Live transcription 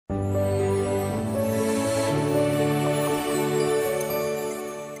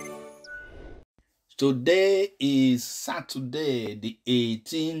Today is Saturday, the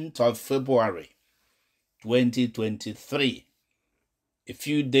 18th of February, 2023. A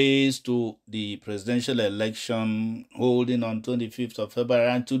few days to the presidential election holding on 25th of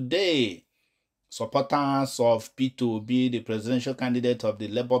February. And today, supporters of P2B, the presidential candidate of the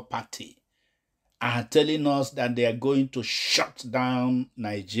Labour Party, are telling us that they are going to shut down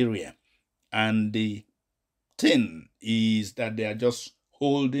Nigeria. And the thing is that they are just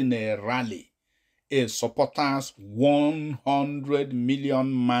holding a rally, a supporters 100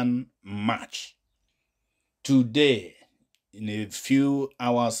 million man march. Today, in a few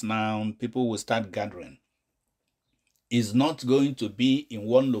hours now, people will start gathering. It's not going to be in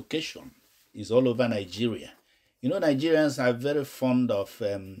one location. It's all over Nigeria. You know, Nigerians are very fond of,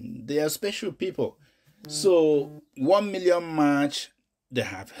 they are special people. So 1 million march, they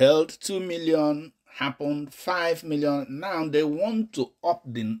have held, 2 million happened, 5 million. Now they want to up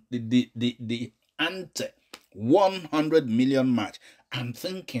the ante, 100 million march. I'm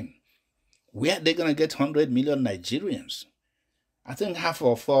thinking, where are they going to get 100 million Nigerians? I think half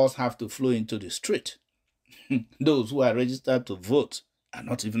of us have to flow into the street. Those who are registered to vote are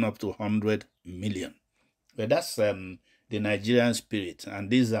not even up to 100 million. But that's the Nigerian spirit,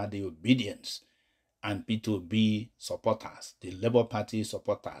 and these are the Obedients and P2B supporters, the Labour Party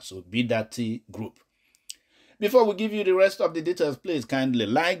supporters, Datti group. Before we give you the rest of the details, please kindly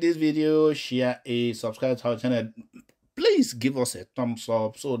like this video, share it, subscribe to our channel. Please give us a thumbs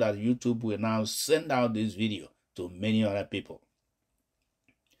up so that YouTube will now send out this video to many other people.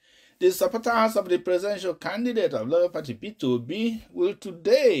 The supporters of the presidential candidate of Labour Party P2B will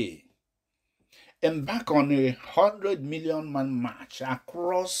today embark on a 100 million man march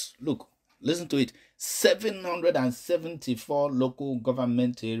across, look, listen to it, 774 local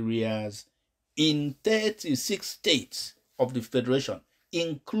government areas in 36 states of the Federation,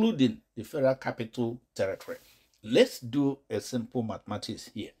 including the Federal Capital Territory. Let's do a simple mathematics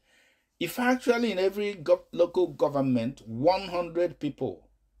here. If actually in every local government 100 people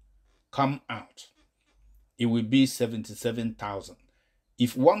come out, it will be 77,000.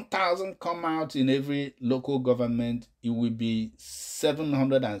 If 1,000 come out in every local government, it will be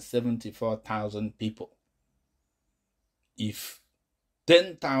 774,000 people. If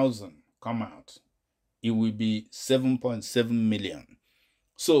 10,000 come out, it will be 7.7 million.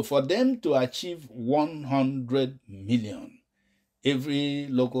 So for them to achieve 100 million, every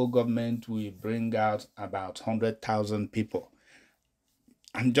local government will bring out about 100,000 people.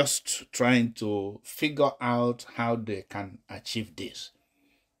 I'm just trying to figure out how they can achieve this.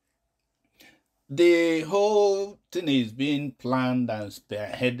 The whole thing is being planned and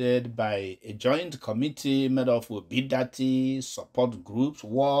spearheaded by a joint committee made of Datti support groups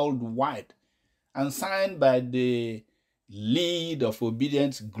worldwide and signed by the lead of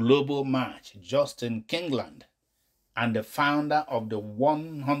Obidient Global March, Justin Kingland, and the founder of the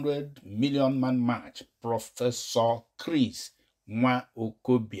 100 million man march, Professor Chris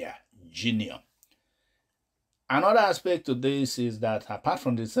Nwaokobia Jr. Another aspect to this is that apart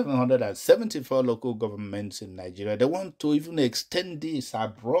from the 774 local governments in Nigeria, they want to even extend this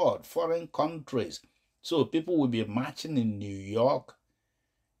abroad, foreign countries. So people will be marching in New York,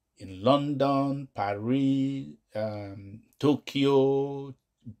 in London, Paris, Tokyo,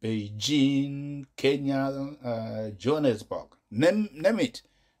 Beijing, Kenya, Johannesburg. Name it.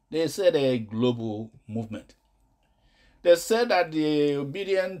 They said a global movement. They said that the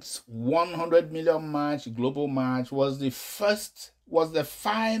Obidient 100 million march, global march, was the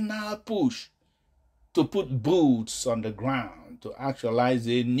final push to put boots on the ground to actualize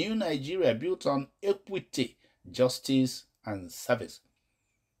a new Nigeria built on equity, justice, and service.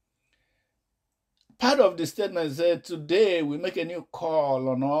 Part of the statement said, today we make a new call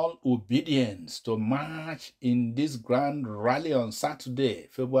on all Obedients to march in this grand rally on Saturday,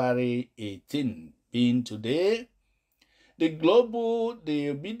 February 18, being today. The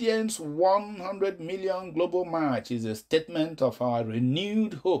Obedience 100 million global march is a statement of our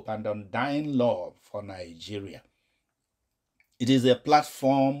renewed hope and undying love for Nigeria. It is a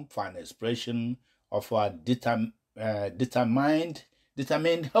platform for an expression of our determined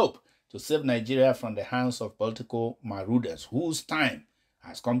hope to save Nigeria from the hands of political marauders whose time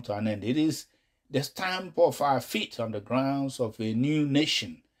has come to an end. It is the stamp of our feet on the grounds of a new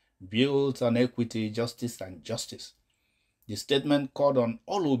nation built on equity, justice, and justice. The statement called on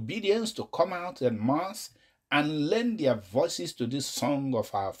all Obedients to come out en masse and lend their voices to this song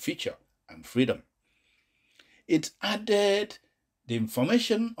of our future and freedom. It added the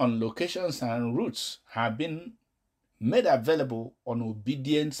information on locations and routes have been made available on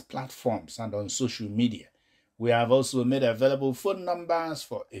Obedience platforms and on social media. We have also made available phone numbers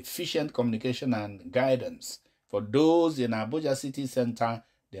for efficient communication and guidance. For those in Abuja City Center,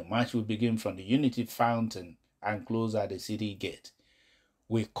 the march will begin from the Unity Fountain and close at the city gate.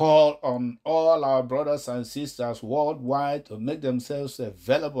 We call on all our brothers and sisters worldwide to make themselves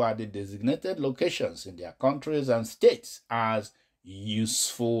available at the designated locations in their countries and states as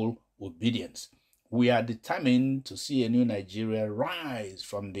useful obedience. We are determined to see a new Nigeria rise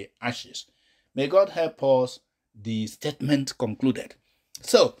from the ashes. May God help us. The statement concluded.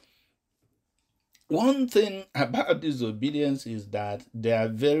 So, one thing about this obedience is that they are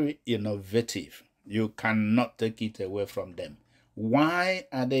very innovative. You cannot take it away from them. Why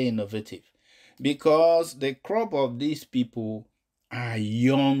are they innovative? Because the crop of these people are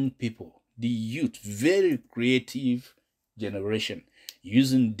young people, the youth, very creative generation,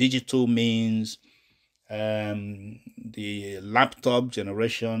 using digital means, the laptop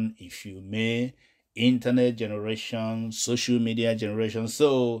generation, if you may, internet generation, social media generation.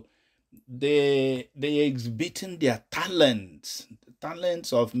 So they exhibiting their talents, the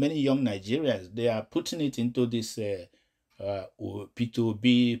talents of many young Nigerians. They are putting it into this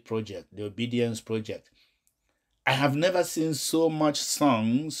P2B project, the Obedience project. I have never seen so much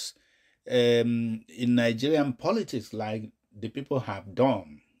songs in Nigerian politics like the people have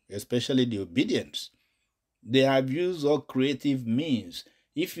done, especially the Obedience. They have used all creative means.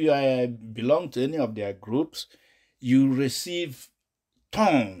 If you belong to any of their groups, you receive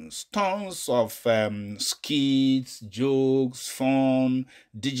tons of skits, jokes, fun,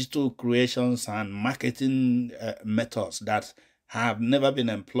 digital creations, and marketing methods that have never been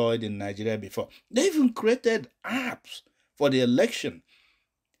employed in Nigeria before. They even created apps for the election.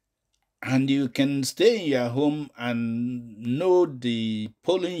 And you can stay in your home and know the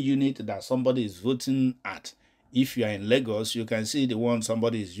polling unit that somebody is voting at. If you are in Lagos, you can see the one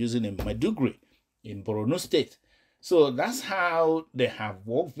somebody is using in Maiduguri, in Borno State. So that's how they have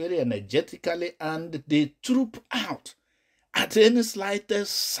worked very energetically, and they troop out at any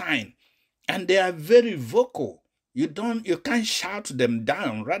slightest sign. And they are very vocal. You can't shout them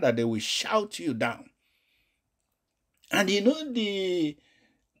down, rather they will shout you down. And you know, the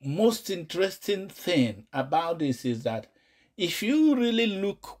most interesting thing about this is that if you really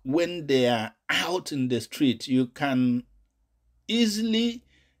look when they are out in the street, you can easily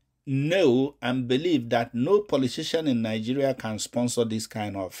know and believe that no politician in Nigeria can sponsor this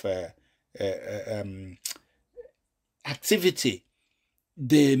kind of activity.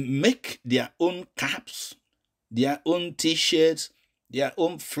 They make their own caps, their own t-shirts, their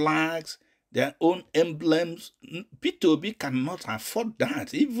own flags, their own emblems. P2B cannot afford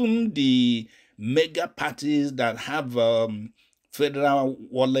that. Even the mega parties that have federal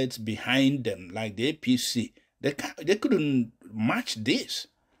wallets behind them, like the APC, they couldn't match this.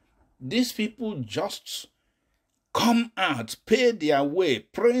 These people just come out, pay their way,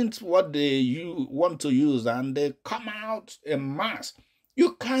 print what they want to use, and they come out en masse.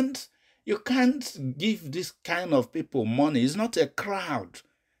 You can't give this kind of people money. It's not a crowd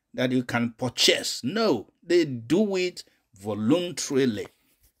that you can purchase. No, they do it voluntarily.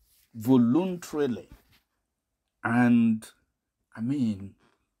 And I mean,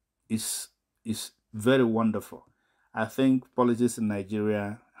 it's very wonderful. I think politics in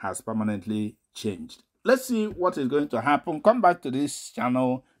Nigeria has permanently changed. Let's see what is going to happen. Come back to this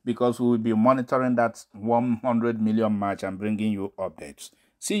channel because we will be monitoring that 100 million march and bringing you updates.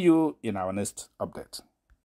 See you in our next update.